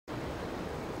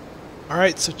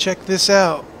Alright, so check this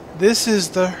out. This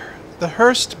is the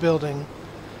Hearst building.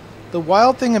 The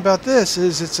wild thing about this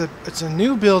is it's a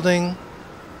new building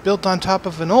built on top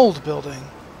of an old building.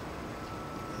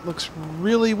 It looks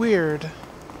really weird.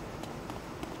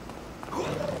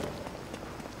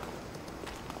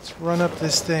 Let's run up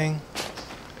this thing.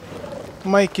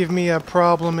 Might give me a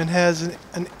problem. It has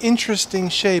an interesting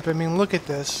shape. I mean, look at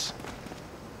this.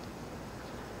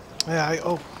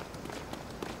 Yeah,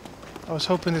 I was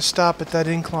hoping to stop at that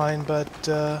incline, but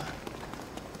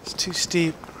it's too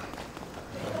steep.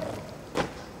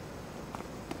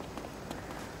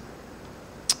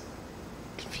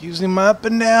 Confusing my up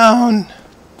and down.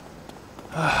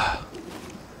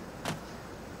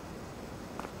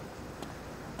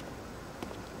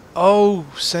 Oh,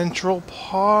 Central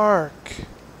Park.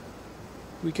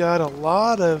 We got a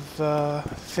lot of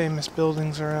famous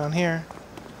buildings around here.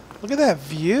 Look at that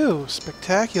view.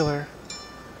 Spectacular.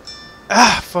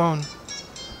 Ah, phone.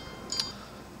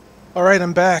 Alright,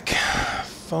 I'm back.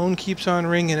 Phone keeps on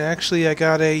ringing. Actually, I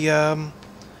got a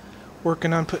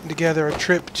working on putting together a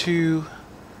trip to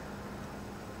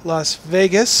Las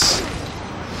Vegas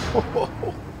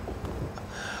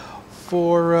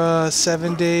for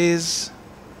 7 days.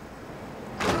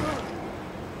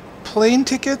 Plane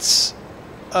tickets,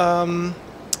 and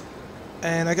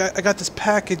I got this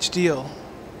package deal.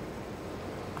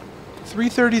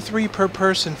 $333 per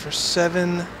person for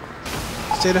 7.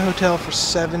 Stayed at a hotel for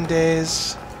 7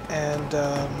 days, and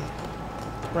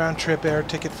round trip air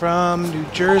ticket from New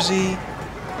Jersey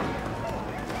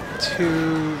to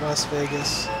Las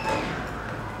Vegas.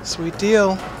 Sweet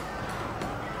deal.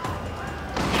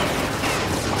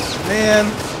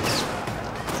 Man.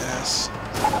 Yes.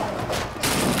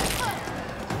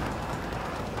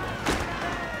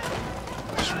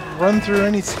 Just run through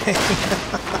anything.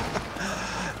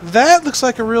 That looks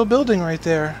like a real building right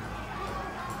there.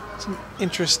 Some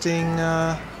interesting,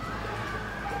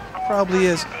 probably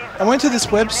is. I went to this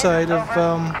website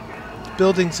of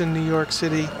buildings in New York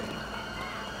City,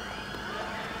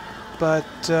 but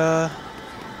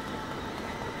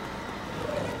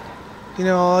you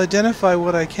know, I'll identify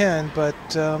what I can, but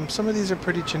some of these are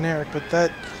pretty generic. But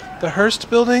the Hearst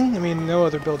building, I mean, no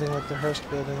other building like the Hearst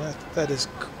building. That is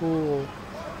cool.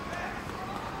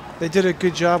 They did a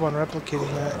good job on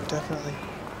replicating that, definitely.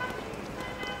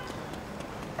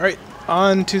 Alright,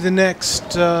 on to the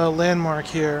next landmark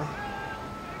here.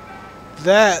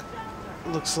 That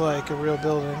looks like a real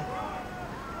building.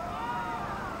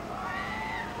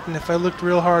 And if I looked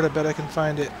real hard, I bet I can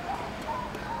find it.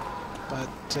 But,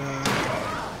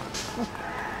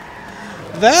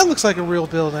 that looks like a real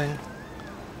building.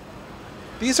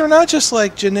 These are not just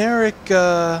like generic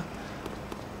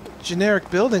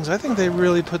buildings. I think they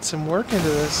really put some work into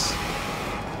this.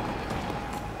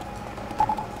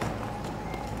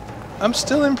 I'm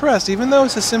still impressed, even though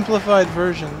it's a simplified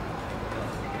version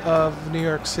of New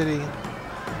York City.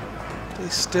 They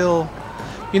still,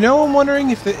 you know, I'm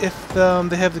wondering if they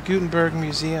have the Gutenberg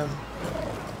Museum.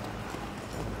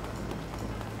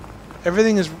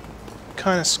 Everything is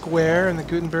kind of square, and the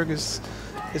Gutenberg is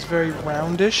very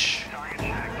roundish.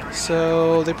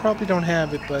 So they probably don't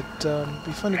have it, but it'd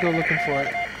be fun to go looking for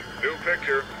it. New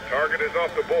picture. Target is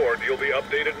off the board. You'll be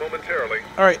updated momentarily.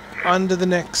 Alright, on to the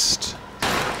next.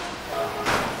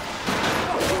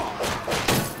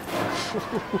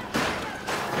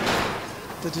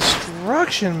 The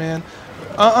destruction, man.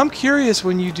 I'm curious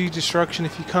when you do destruction,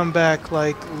 if you come back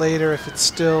like later, if it's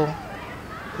still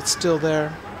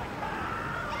there.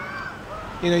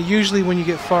 You know, usually when you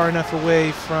get far enough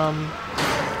away from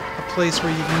a place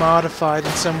where you've modified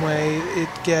in some way, it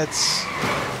gets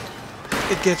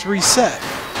reset.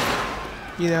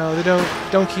 You know, they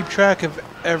don't keep track of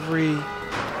every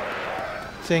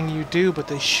thing you do, but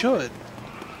they should.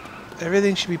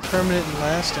 Everything should be permanent and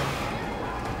lasting.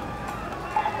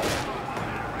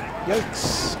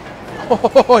 Yikes.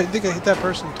 Oh, I think I hit that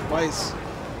person twice.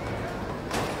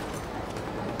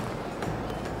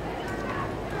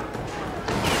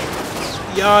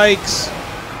 Yikes.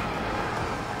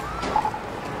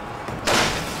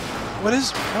 What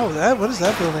is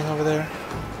that building over there?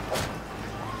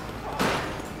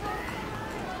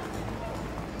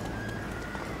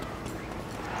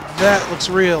 That looks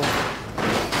real.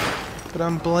 But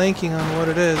I'm blanking on what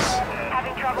it is.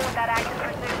 Having trouble with that active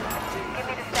pursuit. Give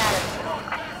me the status.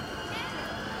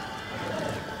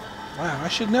 Wow, I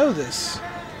should know this.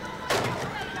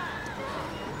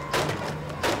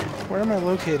 Where am I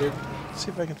located? Let's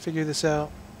see if I can figure this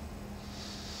out.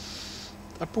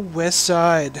 Upper West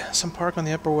Side. Some park on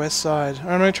the Upper West Side.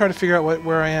 I'm going to try to figure out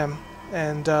where I am,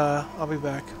 and I'll be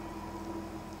back.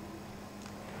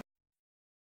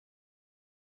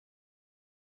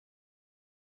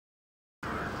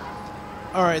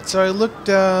 Alright, so I looked,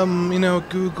 you know,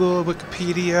 Google,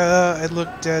 Wikipedia, I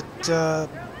looked at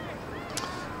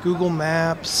Google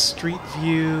Maps, Street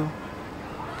View,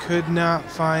 could not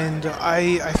find,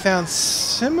 I found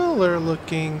similar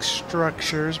looking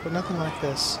structures, but nothing like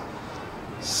this.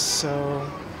 So,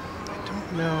 I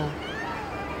don't know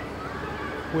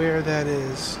where that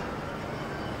is.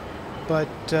 But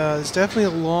there's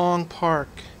definitely a long park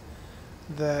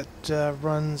that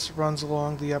runs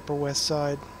along the Upper West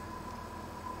Side.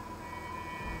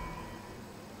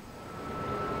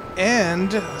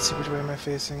 And, let's see, which way am I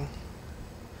facing?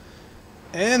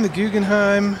 And the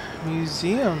Guggenheim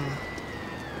Museum,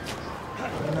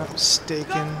 if I'm not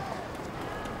mistaken.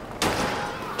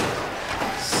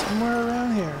 Somewhere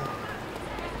around here.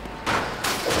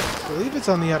 I believe it's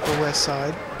on the Upper West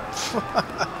Side.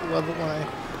 I love it when I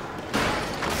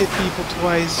hit people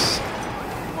twice.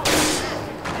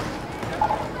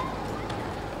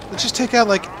 Let's just take out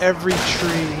like every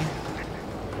tree.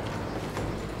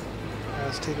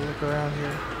 Let's take a look around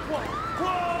here.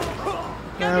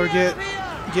 Now we're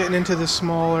getting into the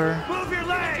smaller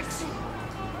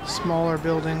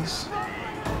buildings.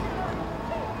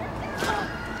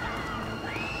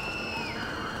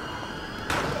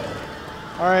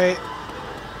 Alright.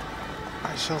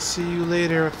 I shall see you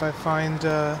later if I find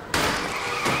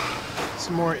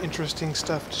some more interesting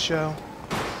stuff to show.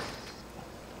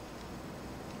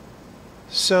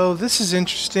 So this is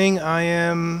interesting. I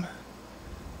am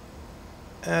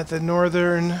at the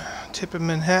northern tip of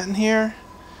Manhattan here,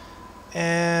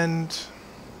 and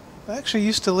I actually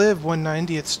used to live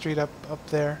 190th Street up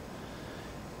there,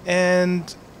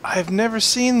 and I've never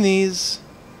seen these,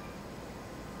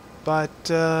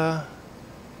 but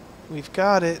we've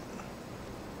got it.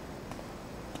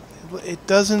 It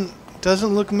doesn't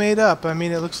look made up. I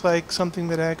mean, it looks like something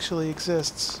that actually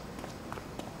exists.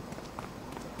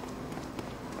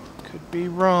 Could be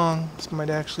wrong. This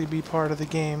might actually be part of the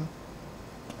game.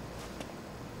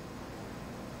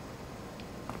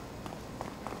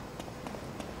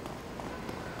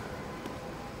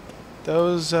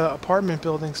 Those apartment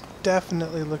buildings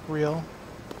definitely look real.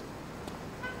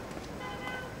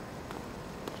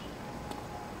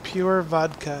 Pure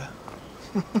vodka.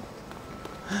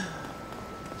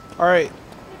 Alright.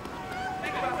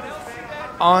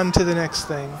 On to the next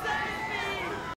thing.